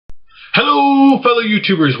Hello, fellow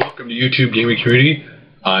YouTubers. Welcome to YouTube Gaming Community.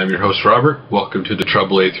 I'm your host, Robert. Welcome to the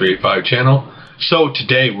A385 channel. So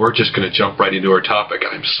today, we're just going to jump right into our topic.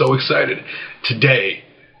 I'm so excited. Today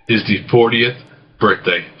is the 40th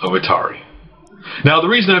birthday of Atari. Now, the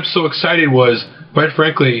reason I'm so excited was, quite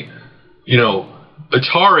frankly,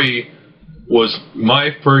 Atari was my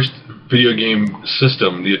first video game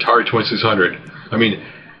system, the Atari 2600. I mean,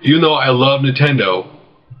 even though I love Nintendo,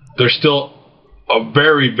 there's still a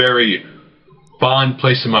very, very fond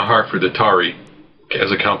place in my heart for the Atari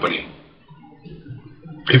as a company.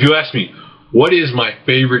 If you ask me, what is my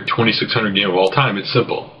favorite 2600 game of all time, it's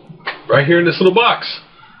simple. Right here in this little box.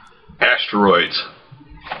 Asteroids.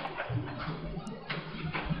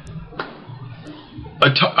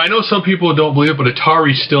 I know some people don't believe it, but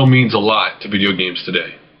Atari still means a lot to video games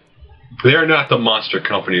today. They are not the monster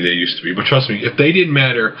company they used to be. But trust me, if they didn't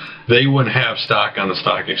matter, they wouldn't have stock on the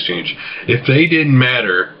stock exchange. If they didn't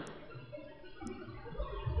matter,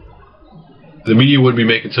 the media wouldn't be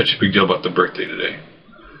making such a big deal about the birthday today.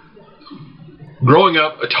 Growing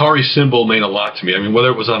up, Atari symbol meant a lot to me. I mean, whether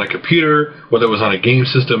it was on a computer, whether it was on a game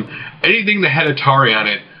system, anything that had Atari on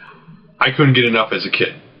it, I couldn't get enough as a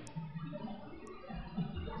kid.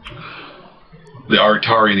 The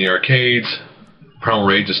Atari in the arcades, Primal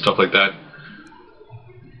Rage and stuff like that.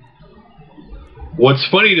 What's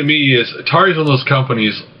funny to me is Atari is one of those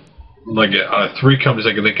companies, like three companies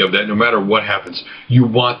I can think of, that no matter what happens, you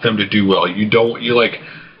want them to do well.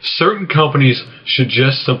 Certain companies should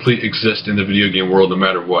just simply exist in the video game world no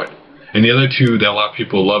matter what. And the other two that a lot of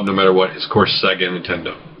people love no matter what is, of course, Sega and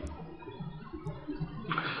Nintendo.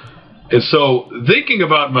 And so, thinking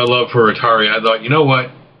about my love for Atari, I thought, you know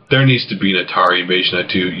what? There needs to be an Atari invasion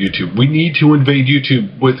to YouTube. We need to invade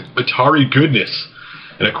YouTube with Atari goodness.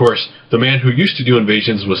 And of course, the man who used to do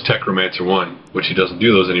invasions was Techromancer1, which he doesn't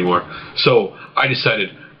do those anymore. So I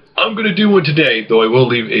decided, I'm going to do one today, though I will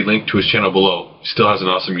leave a link to his channel below. He still has an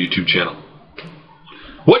awesome YouTube channel.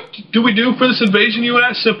 What do we do for this invasion, you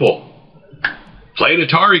ask? Simple. Play an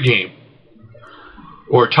Atari game.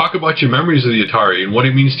 Or talk about your memories of the Atari and what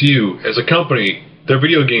it means to you as a company, their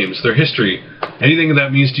video games, their history, anything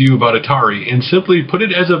that means to you about Atari, and simply put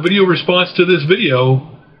it as a video response to this video,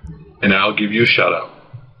 and I'll give you a shout out.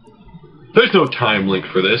 There's no time link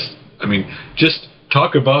for this. I mean, just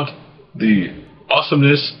talk about the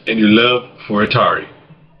awesomeness and your love for Atari.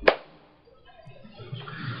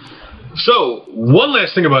 So, one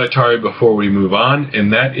last thing about Atari before we move on,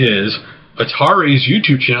 and that is Atari's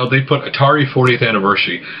YouTube channel. They put Atari 40th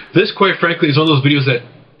Anniversary. This, quite frankly, is one of those videos that,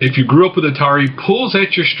 if you grew up with Atari, pulls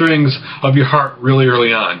at your strings of your heart really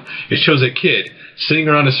early on. It shows a kid sitting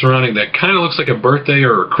around a surrounding that kind of looks like a birthday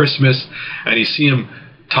or a Christmas, and you see him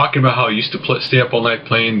talking about how he used to stay up all night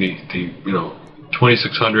playing the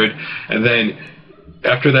 2600, and then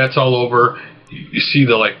after that's all over, you see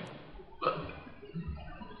the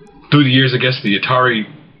through the years, I guess, the Atari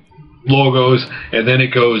logos, and then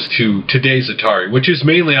it goes to today's Atari, which is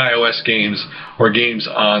mainly iOS games or games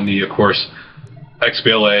on the, of course,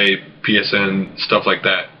 XBLA, PSN, stuff like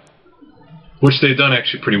that. Which they've done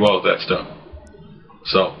actually pretty well with that stuff.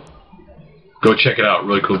 So, go check it out.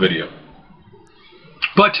 Really cool video.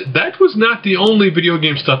 But that was not the only video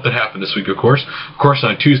game stuff that happened this week, of course. Of course,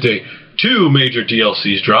 on Tuesday, two major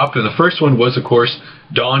DLCs dropped, and the first one was, of course,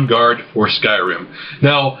 Dawnguard for Skyrim.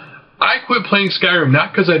 Now, I quit playing Skyrim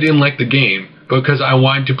not because I didn't like the game, but because I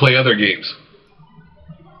wanted to play other games.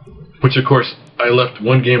 Which, of course, I left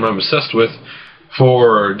one game I'm obsessed with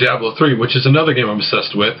for Diablo 3, which is another game I'm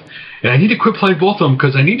obsessed with. And I need to quit playing both of them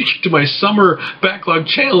because I need to get to my summer backlog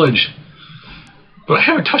challenge. But I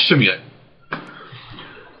haven't touched them yet.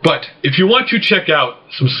 But if you want to check out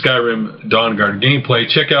some Skyrim Dawnguard gameplay,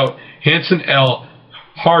 check out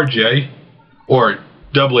HassanAlHarjy, or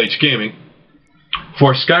Double H Gaming,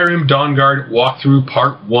 for Skyrim Dawnguard Walkthrough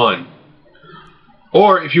Part 1.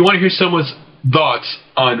 Or if you want to hear someone's thoughts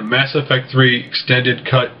on Mass Effect 3 Extended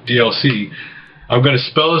Cut DLC, I'm going to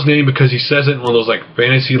spell his name because he says it in one of those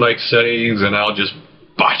fantasy-like settings, and I'll just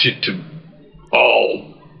botch it to all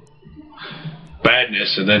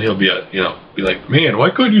badness, and then he'll be like, man, why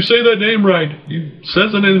couldn't you say that name right? He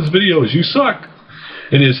says it in his videos. You suck.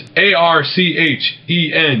 It is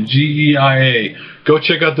Archengeia. Go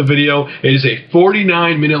check out the video. It is a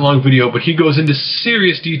 49-minute long video, but he goes into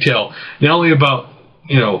serious detail, not only about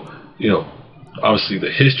obviously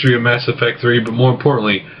the history of Mass Effect 3, but more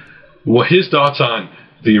importantly, what his thoughts on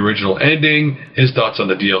the original ending, his thoughts on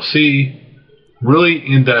the DLC, really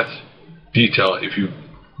in-depth detail if you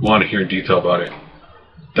want to hear in detail about it.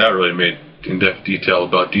 That really made in-depth detail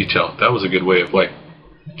about detail. That was a good way of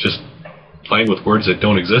just playing with words that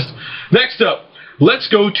don't exist. Next up, let's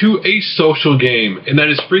go to a social game, and that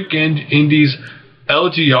is Phreakindee's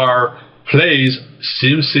LGR plays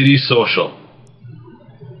SimCity Social.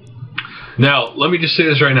 Now, let me just say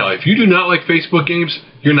this right now. If you do not like Facebook games,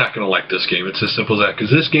 you're not going to like this game. It's as simple as that, because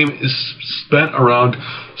this game is spent around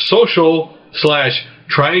social /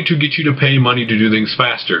 trying to get you to pay money to do things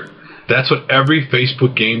faster. That's what every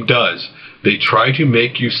Facebook game does. They try to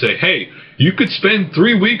make you say, hey, you could spend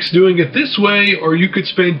 3 weeks doing it this way, or you could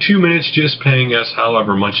spend 2 minutes just paying us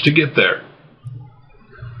however much to get there.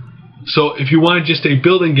 So if you want just a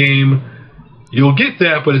building game, you'll get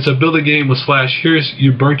that, but it's a building game with / here's,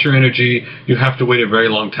 you burnt your energy, you have to wait a very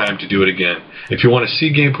long time to do it again. If you want to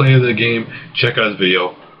see gameplay of the game, check out his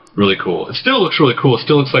video. Really cool. It still looks really cool. It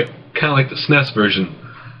still looks like kind of like the SNES version,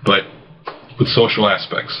 but with social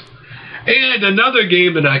aspects. And another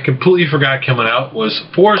game that I completely forgot coming out was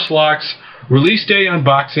Forestlock's release day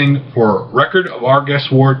unboxing for Record of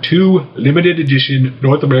Agarest War 2 Limited Edition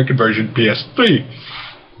North American version PS3.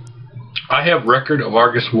 I have Record of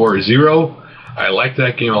Agarest War 0. I like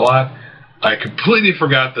that game a lot. I completely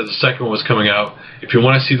forgot that the second one was coming out. If you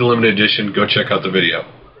want to see the limited edition, go check out the video.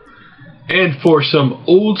 And for some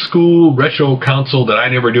old school retro console that I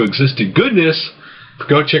never knew existed goodness,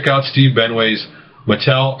 go check out SteveBenway's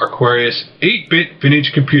Mattel Aquarius 8-bit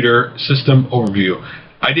vintage computer system overview.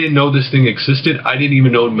 I didn't know this thing existed. I didn't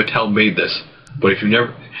even know Mattel made this. But if you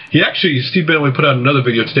never... Steve Benway put out another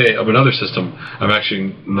video today of another system I've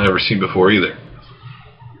actually never seen before either.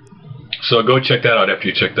 So go check that out after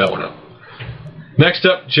you check that one out. Next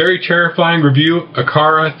up, JerryTerrifying review,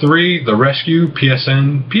 Ikari 3, The Rescue,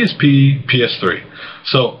 PSN, PSP, PS3.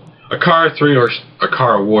 So, Ikari 3 or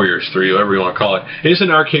Ikari Warriors 3, whatever you want to call it, is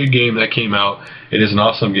an arcade game that came out. It is an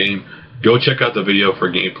awesome game. Go check out the video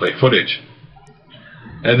for gameplay footage.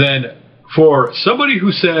 And then, for somebody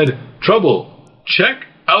who said, Trouble, check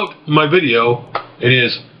out my video. It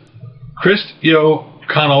is Christio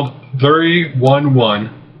Connell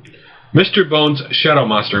 311. Mr. Bones Shadow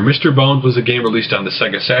Monster. Mr. Bones was a game released on the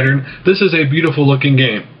Sega Saturn. This is a beautiful looking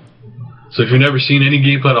game. So if you've never seen any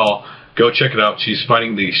gameplay at all, go check it out. She's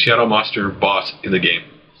fighting the Shadow Monster boss in the game.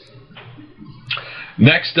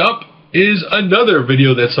 Next up is another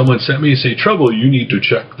video that someone sent me. Say, Trouble, you need to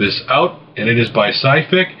check this out. And it is by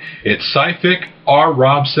Syphic. It's Syphic,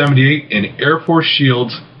 R-Rob78, and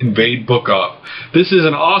Airforceshields Invade Book Off. This is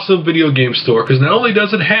an awesome video game store because not only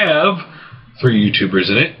does it have 3 YouTubers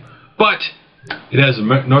in it, but it has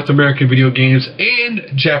North American video games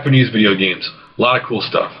and Japanese video games. A lot of cool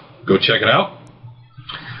stuff. Go check it out.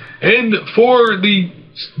 And for the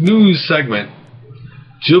news segment,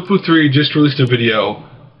 JillPooThree just released a video.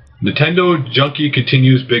 Nintendo Junkie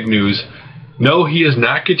continues big news. No, he is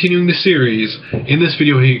not continuing the series. In this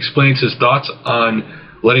video, he explains his thoughts on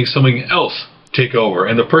letting something else take over.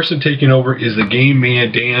 And the person taking over is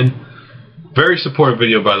TheGameManDan. Very supportive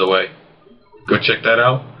video, by the way. Go check that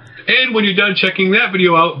out. And when you're done checking that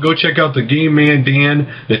video out, go check out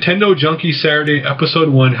TheGameManDan, Nintendo Junkie Saturday,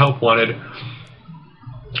 Episode 1, Help Wanted.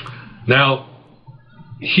 Now,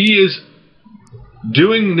 he is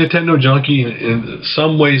doing Nintendo Junkie in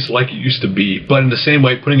some ways like it used to be, but in the same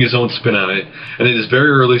way, putting his own spin on it. And it is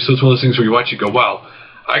very early, so it's one of those things where you watch it go, wow,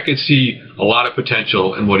 I could see a lot of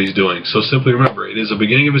potential in what he's doing. So simply remember, it is the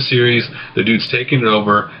beginning of a series. The dude's taking it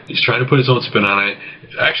over. He's trying to put his own spin on it.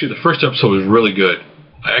 Actually, the first episode was really good.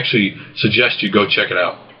 I actually suggest you go check it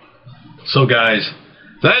out. So guys,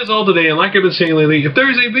 that is all today, and like I've been saying lately, if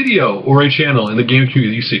there is a video or a channel in the game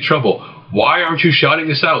community you see Trouble, why aren't you shouting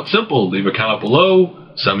this out? Simple, leave a comment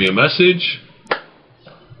below, send me a message,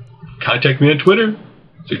 contact me on Twitter,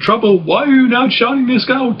 say Trouble, why are you not shouting this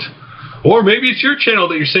out? Or maybe it's your channel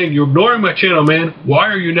that you're saying, you're ignoring my channel, man, why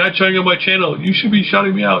are you not shouting out my channel? You should be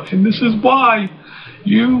shouting me out, and this is why,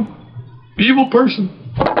 you evil person.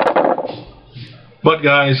 But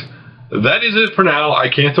guys, that is it for now. I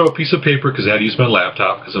can't throw a piece of paper because I had to use my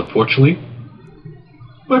laptop because unfortunately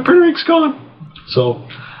my printer ink's gone. So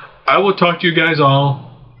I will talk to you guys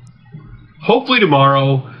all hopefully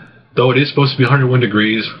tomorrow, though it is supposed to be 101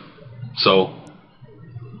 degrees. So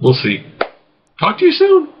we'll see. Talk to you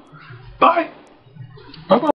soon. Bye. Bye-bye.